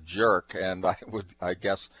like a jerk. And I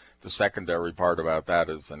guess the secondary part about that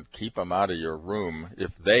is, and keep them out of your room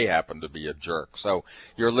if they happen to be a jerk. So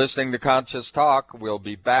you're listening to Conscious Talk. We'll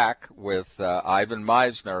be back with Ivan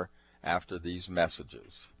Meisner after these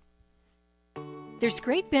messages. There's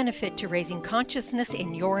great benefit to raising consciousness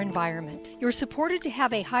in your environment. You're supported to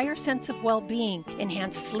have a higher sense of well-being,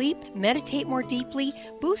 enhance sleep, meditate more deeply,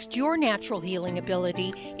 boost your natural healing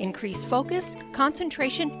ability, increase focus,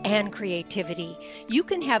 concentration, and creativity. You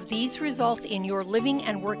can have these results in your living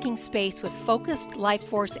and working space with focused life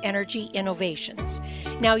force energy innovations.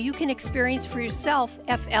 Now you can experience for yourself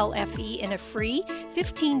FLFE in a free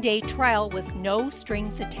 15-day trial with no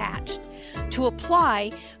strings attached. To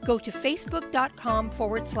apply, go to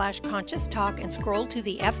facebook.com/conscious talk and scroll to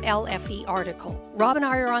the FLFE article. Rob and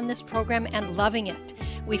I are on this program and loving it.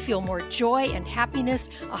 We feel more joy and happiness,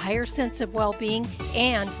 a higher sense of well-being,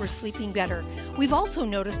 and we're sleeping better. We've also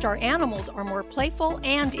noticed our animals are more playful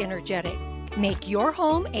and energetic. Make your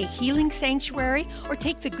home a healing sanctuary or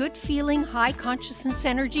take the good feeling, high consciousness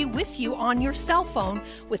energy with you on your cell phone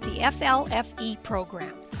with the FLFE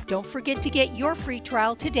program. Don't forget to get your free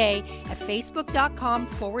trial today at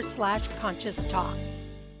facebook.com/conscious talk.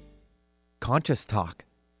 Conscious Talk.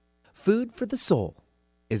 Food for the soul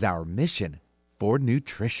is our mission for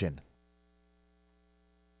nutrition.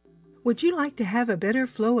 Would you like to have a better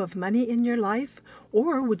flow of money in your life?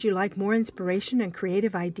 Or would you like more inspiration and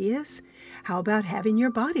creative ideas? How about having your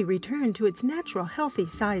body return to its natural healthy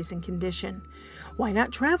size and condition? Why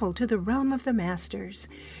not travel to the realm of the masters?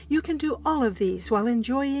 You can do all of these while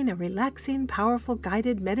enjoying a relaxing, powerful,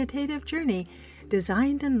 guided meditative journey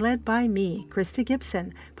designed and led by me, Krista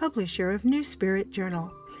Gibson, publisher of New Spirit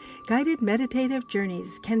Journal. Guided meditative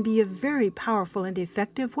journeys can be a very powerful and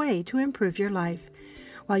effective way to improve your life.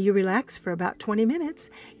 While you relax for about 20 minutes,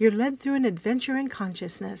 you're led through an adventure in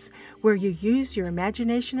consciousness where you use your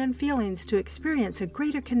imagination and feelings to experience a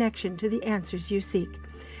greater connection to the answers you seek.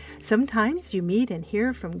 Sometimes you meet and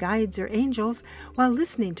hear from guides or angels while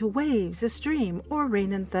listening to waves, a stream, or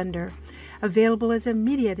rain and thunder. Available as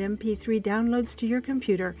immediate MP3 downloads to your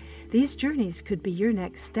computer, these journeys could be your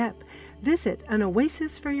next step. Visit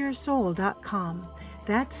anoasisforyoursoul.com.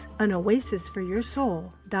 That's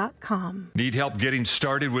anoasisforyoursoul.com. Need help getting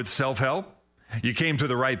started with self-help? You came to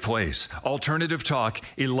the right place. Alternative Talk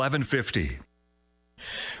 1150.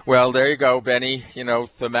 Well, there you go, Benny.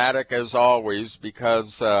 Thematic as always,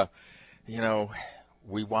 because,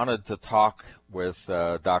 we wanted to talk with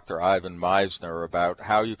Dr. Ivan Misner about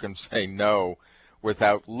how you can say no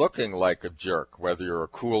without looking like a jerk, whether you're a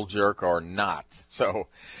cool jerk or not. So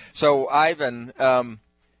Ivan,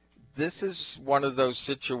 this is one of those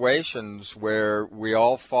situations where we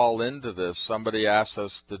all fall into this. Somebody asks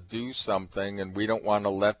us to do something, and we don't want to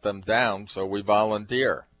let them down, so we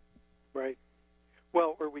volunteer. Right.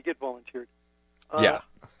 Well, or we get volunteered. Yeah.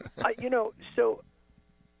 I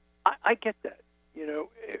get that.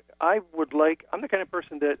 I'm the kind of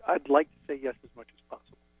person that I'd like to say yes as much as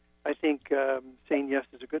possible. I think saying yes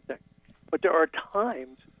is a good thing. But there are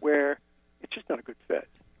times where it's just not a good fit.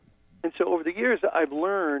 And so over the years, I've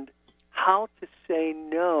learned how to say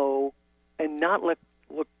no and not look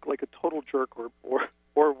like a total jerk or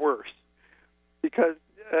worse. Because,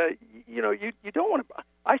 you don't want to,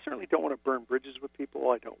 I certainly don't want to burn bridges with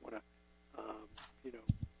people. I don't want to,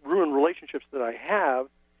 ruin relationships that I have.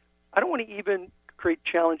 I don't want to even create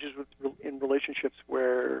challenges in relationships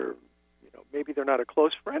where, maybe they're not a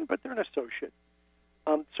close friend, but they're an associate.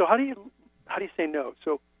 So how do you say no?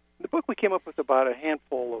 So in the book, we came up with about a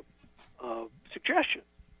handful of suggestions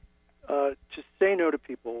to say no to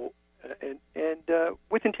people and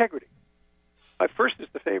with integrity. My first is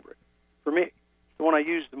the favorite for me, the one I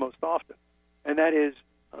use the most often, and that is,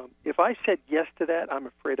 if I said yes to that, I'm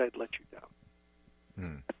afraid I'd let you down.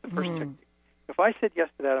 That's the first technique. If I said yes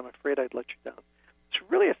to that, I'm afraid I'd let you down. It's a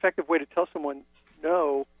really effective way to tell someone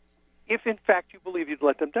no if, in fact, you believe you'd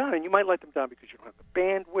let them down. And you might let them down because you don't have the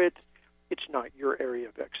bandwidth. It's not your area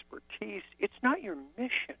of expertise. It's not your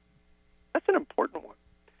mission. That's an important one.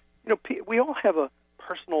 We all have a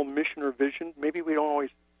personal mission or vision. Maybe we're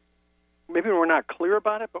not clear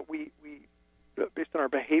about it, but we based on our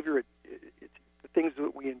behavior, it's the things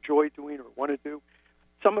that we enjoy doing or want to do.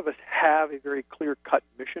 Some of us have a very clear-cut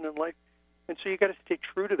mission in life, and so you got to stay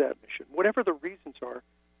true to that mission, whatever the reasons are.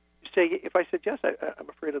 You say, if I said yes, I'm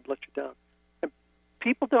afraid I'd let you down, and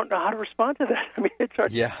people don't know how to respond to that. I mean, it's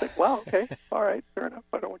hard. Yeah. Like, wow, okay, all right, fair enough.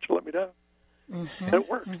 I don't want you to let me down. And it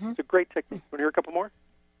works. It's a great technique. Want to hear a couple more?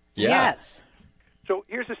 Yeah. Yes. So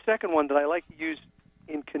here's a second one that I like to use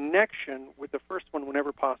in connection with the first one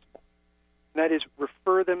whenever possible, and that is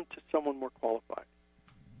refer them to someone more qualified.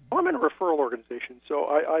 Well, I'm in a referral organization, so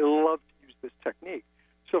I love to use this technique.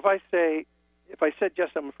 So if I said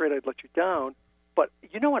yes, I'm afraid I'd let you down, but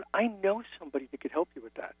you know what? I know somebody that could help you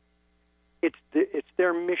with that. It's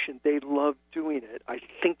their mission. They love doing it. I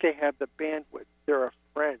think they have the bandwidth. They're a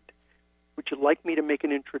friend. Would you like me to make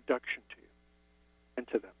an introduction to you and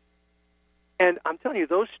to them? And I'm telling you,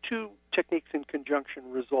 those two techniques in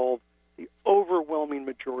conjunction resolve the overwhelming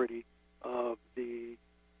majority of the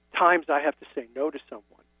times I have to say no to someone.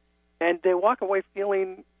 And they walk away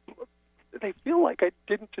feeling, they feel like I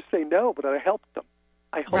didn't just say no, but I helped them.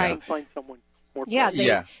 I helped them find someone more.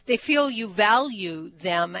 They feel you value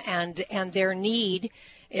them and their need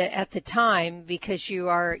at the time because you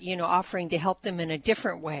are, offering to help them in a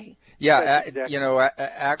different way. Yeah, exactly.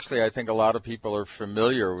 Actually, I think a lot of people are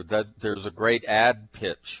familiar with that. There's a great ad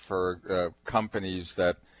pitch for companies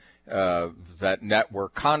that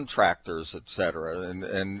network contractors, et cetera.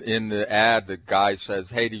 And in the ad, the guy says,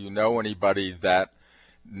 hey, do you know anybody that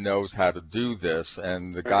knows how to do this?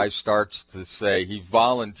 And the guy starts to say, he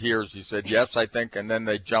volunteers. He said, yes, I think. And then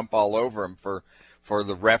they jump all over him for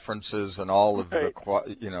the references and all of the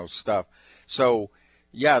stuff. So,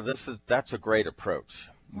 yeah, that's a great approach.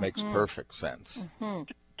 Makes perfect sense. To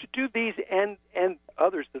do these and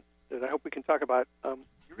others that I hope we can talk about, you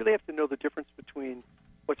really have to know the difference between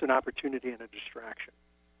what's an opportunity and a distraction.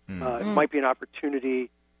 It might be an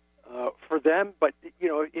opportunity for them, but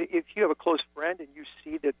if you have a close friend and you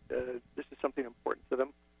see that this is something important to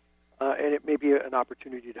them, and it may be an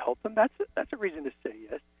opportunity to help them, that's a reason to say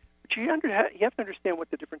yes. But you have to understand what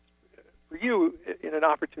the difference for you in an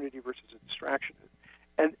opportunity versus a distraction is.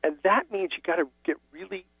 And that means you got to get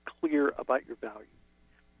really clear about your values,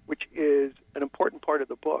 which is an important part of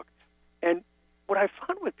the book. And what I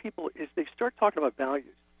found with people is they start talking about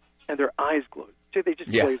values, and their eyes glow. So they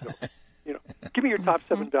just glaze over. Give me your top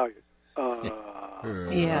 7 values.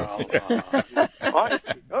 Yes.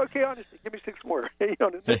 Honesty. Okay, honesty. Give me 6 more.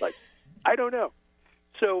 It's like, I don't know.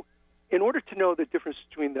 So in order to know the difference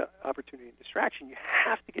between the opportunity and distraction, you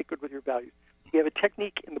have to get good with your values. We have a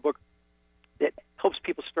technique in the book that helps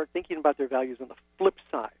people start thinking about their values on the flip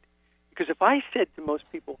side. Because if I said to most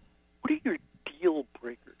people, what are your deal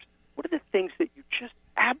breakers? What are the things that you just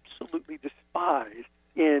absolutely despise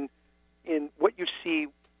in what you see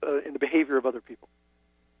in the behavior of other people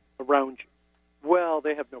around you? Well,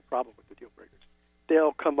 they have no problem with the deal breakers.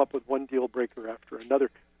 They'll come up with one deal breaker after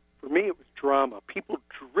another. For me, it was drama. People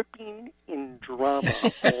dripping in drama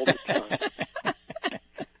all the time.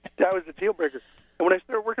 That was the deal breaker. And when I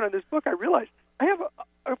started working on this book, I realized I have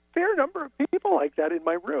a fair number of people like that in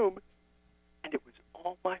my room, and it was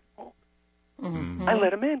all my fault. I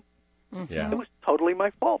let them in. It was totally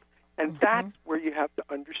my fault. And that's where you have to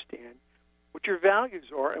understand what your values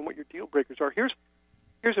are and what your deal breakers are.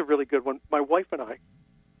 Here's a really good one. My wife and I,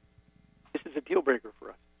 this is a deal breaker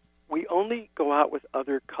for us. We only go out with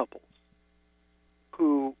other couples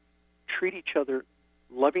who treat each other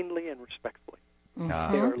lovingly and respectfully. They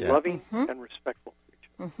are loving and respectful to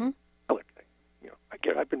each other. Look,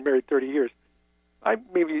 I've been married 30 years. I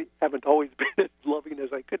maybe haven't always been as loving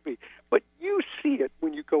as I could be, but you see it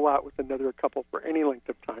when you go out with another couple for any length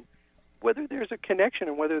of time, whether there's a connection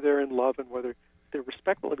and whether they're in love and whether they're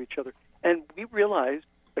respectful of each other. And we realized,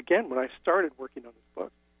 again, when I started working on this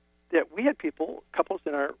book, that we had couples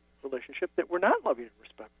in our relationship that were not loving and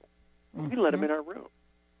respectful. We let them in our room.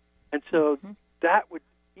 And so that would,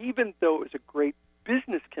 even though it was a great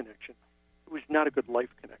business connection, it was not a good life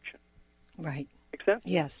connection. Right. Make sense?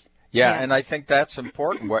 Yes. Yeah, and I think that's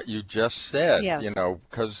important what you just said, Yes.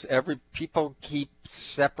 because people keep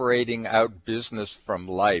separating out business from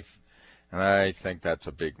life, and I think that's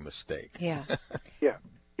a big mistake. Yeah.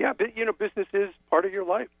 Yeah, but business is part of your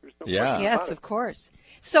life. There's no question about Yes, it. of course.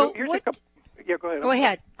 So here's what? Go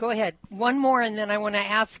ahead. Go ahead. One more, and then I want to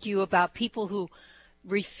ask you about people who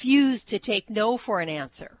refuse to take no for an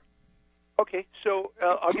answer. Okay, so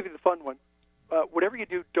I'll give you the fun one. Whatever you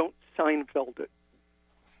do, don't Seinfeld it.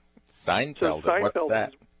 Seinfeld, what's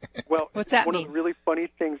that? What's that one mean? of the really funny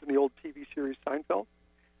things in the old TV series Seinfeld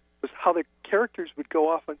was how the characters would go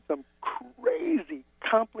off on some crazy,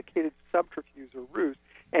 complicated subterfuge or ruse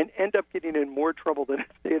and end up getting in more trouble than if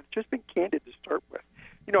they had just been candid to start with.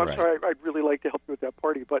 I'm sorry, I'd really like to help you with that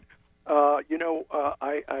party, but, I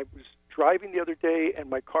was driving the other day and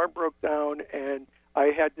my car broke down and I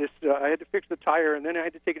had to fix the tire, and then I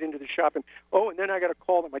had to take it into the shop, and then I got a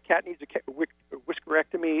call that my cat needs a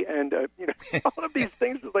whiskerectomy, and all of these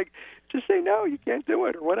things is like, just say no, you can't do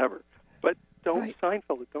it, or whatever. But don't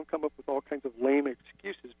Seinfeld it. Don't come up with all kinds of lame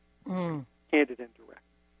excuses. Candid and direct.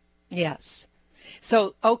 Yes.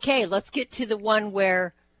 So, okay, let's get to the one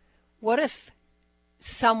where, what if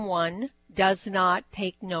someone does not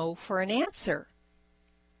take no for an answer?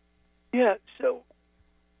 Yeah, so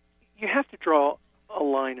you have to draw a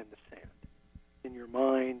line in the sand in your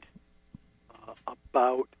mind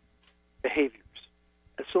about behaviors.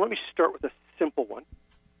 And so let me start with a simple one,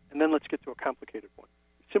 And then let's get to a complicated one.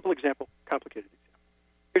 Simple example, complicated example.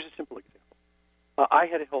 Here's a simple example. I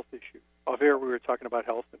had a health issue. Off air, we were talking about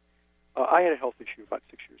health, and I had a health issue about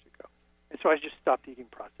 6 years ago. And so I just stopped eating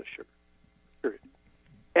processed sugar, period.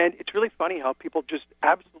 And it's really funny how people just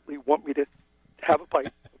absolutely want me to have a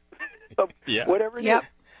bite of whatever it is,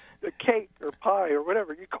 a cake or pie or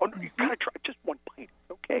whatever. You go, no, you got to try just one bite.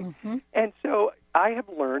 Okay. Mm-hmm. And so I have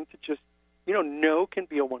learned to just, no can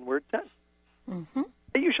be a one-word sentence. Mm-hmm.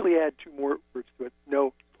 I usually add 2 more words to it.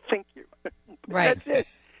 No, thank you. Right. That's it.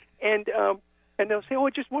 And they'll say,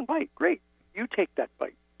 just one bite. Great. You take that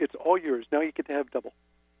bite. It's all yours. Now you get to have double.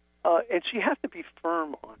 And so you have to be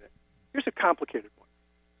firm on it. Here's a complicated one.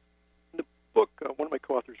 In the book, one of my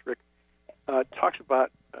co-authors, Rick, talks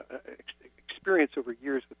about experience over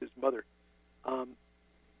years with his mother.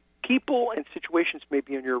 People and situations may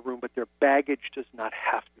be in your room, but their baggage does not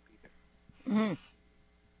have to be there. Mm.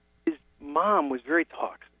 His mom was very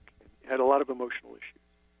toxic and had a lot of emotional issues.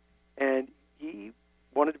 And he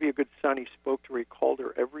wanted to be a good son. He spoke to her. He called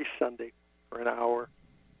her every Sunday for an hour.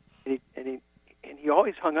 And he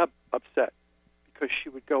always hung up upset because she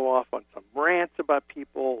would go off on some rants about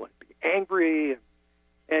people and be angry.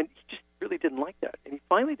 And he just really didn't like that. And he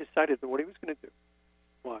finally decided that what he was going to do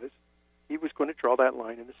was he was going to draw that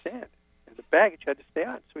line in the sand. And the baggage had to stay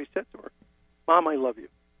on. So he said to her, Mom, I love you.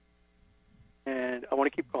 And I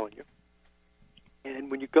want to keep calling you.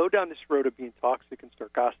 And when you go down this road of being toxic and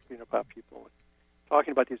start gossiping about people and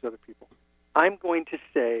talking about these other people, I'm going to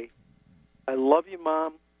say, I love you,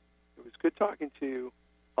 Mom. It was good talking to you.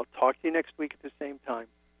 I'll talk to you next week at the same time.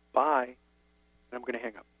 Bye. And I'm going to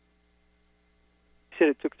hang up. He said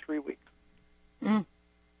it took 3 weeks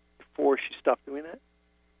before she stopped doing that.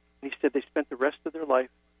 And he said they spent the rest of her life,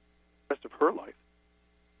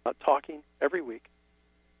 talking every week.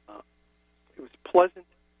 It was pleasant.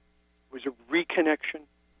 It was a reconnection.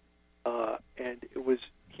 And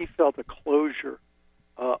he felt a closure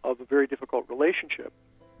of a very difficult relationship,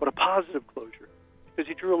 but a positive closure. Because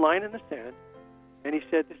he drew a line in the sand, and he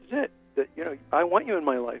said, this is it. That, I want you in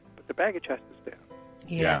my life, but the baggage has to stay on.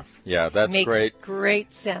 Yes. Yeah, that's great. Makes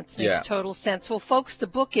great sense. Makes total sense. Well, folks, the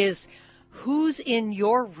book is Who's in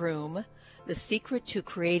Your Room? The Secret to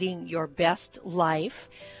Creating Your Best Life.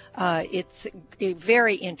 It's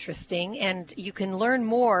very interesting, and you can learn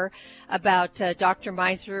more about Dr.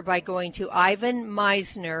 Meisner by going to Ivan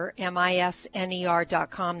Misner,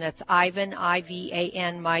 MISNER.com. That's Ivan,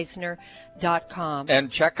 IVAN, Misner.com.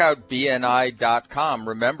 And check out BNI.com.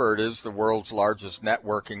 Remember, it is the world's largest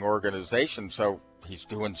networking organization, so he's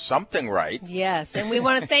doing something right. Yes, and we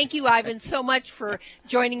want to thank you, Ivan, so much for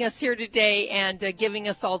joining us here today and giving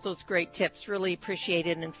us all those great tips. Really appreciate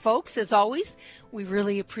it. And folks, as always, we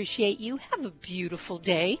really appreciate you. Have a beautiful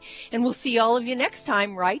day, and we'll see all of you next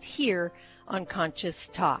time right here on Conscious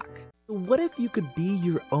Talk. What if you could be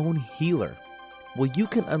your own healer? Well, you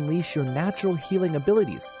can unleash your natural healing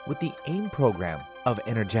abilities with the AIM program of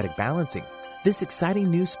energetic balancing. This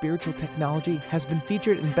exciting new spiritual technology has been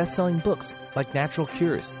featured in best-selling books like Natural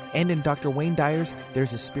Cures, and in Dr. Wayne Dyer's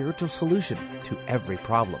There's a Spiritual Solution to Every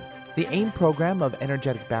Problem. The AIM program of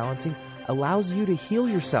energetic balancing allows you to heal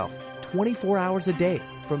yourself 24 hours a day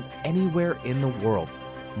from anywhere in the world.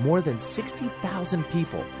 More than 60,000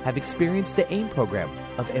 people have experienced the AIM program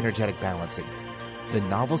of energetic balancing. The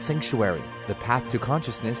novel Sanctuary, The Path to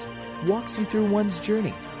Consciousness, walks you through one's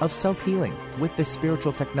journey of self-healing with this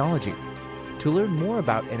spiritual technology. To learn more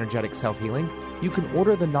about energetic self-healing, you can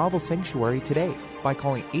order the novel Sanctuary today by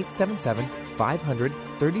calling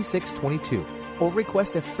 877-500-3622 or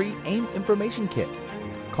request a free AIM information kit.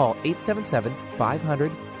 Call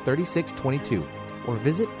 877-500-3622 or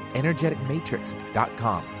visit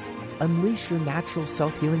energeticmatrix.com. Unleash your natural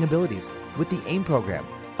self-healing abilities with the AIM program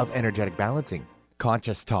of energetic balancing.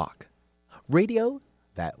 Conscious Talk. Radio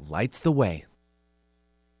that lights the way.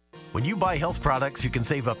 When you buy health products, you can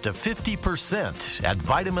save up to 50% at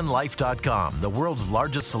VitaminLife.com, the world's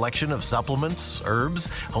largest selection of supplements, herbs,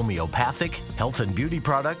 homeopathic, health and beauty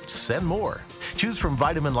products, and more. Choose from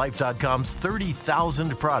VitaminLife.com's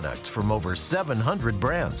 30,000 products from over 700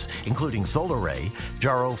 brands, including Solaray,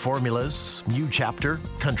 Jarrow Formulas, New Chapter,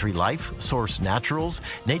 Country Life, Source Naturals,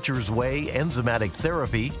 Nature's Way, Enzymatic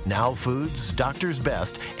Therapy, Now Foods, Doctor's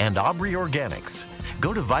Best, and Aubrey Organics.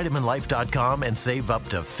 Go to VitaminLife.com and save up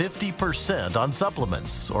to 50% on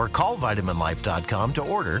supplements, or call VitaminLife.com to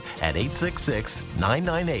order at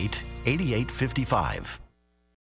 866-998-8855.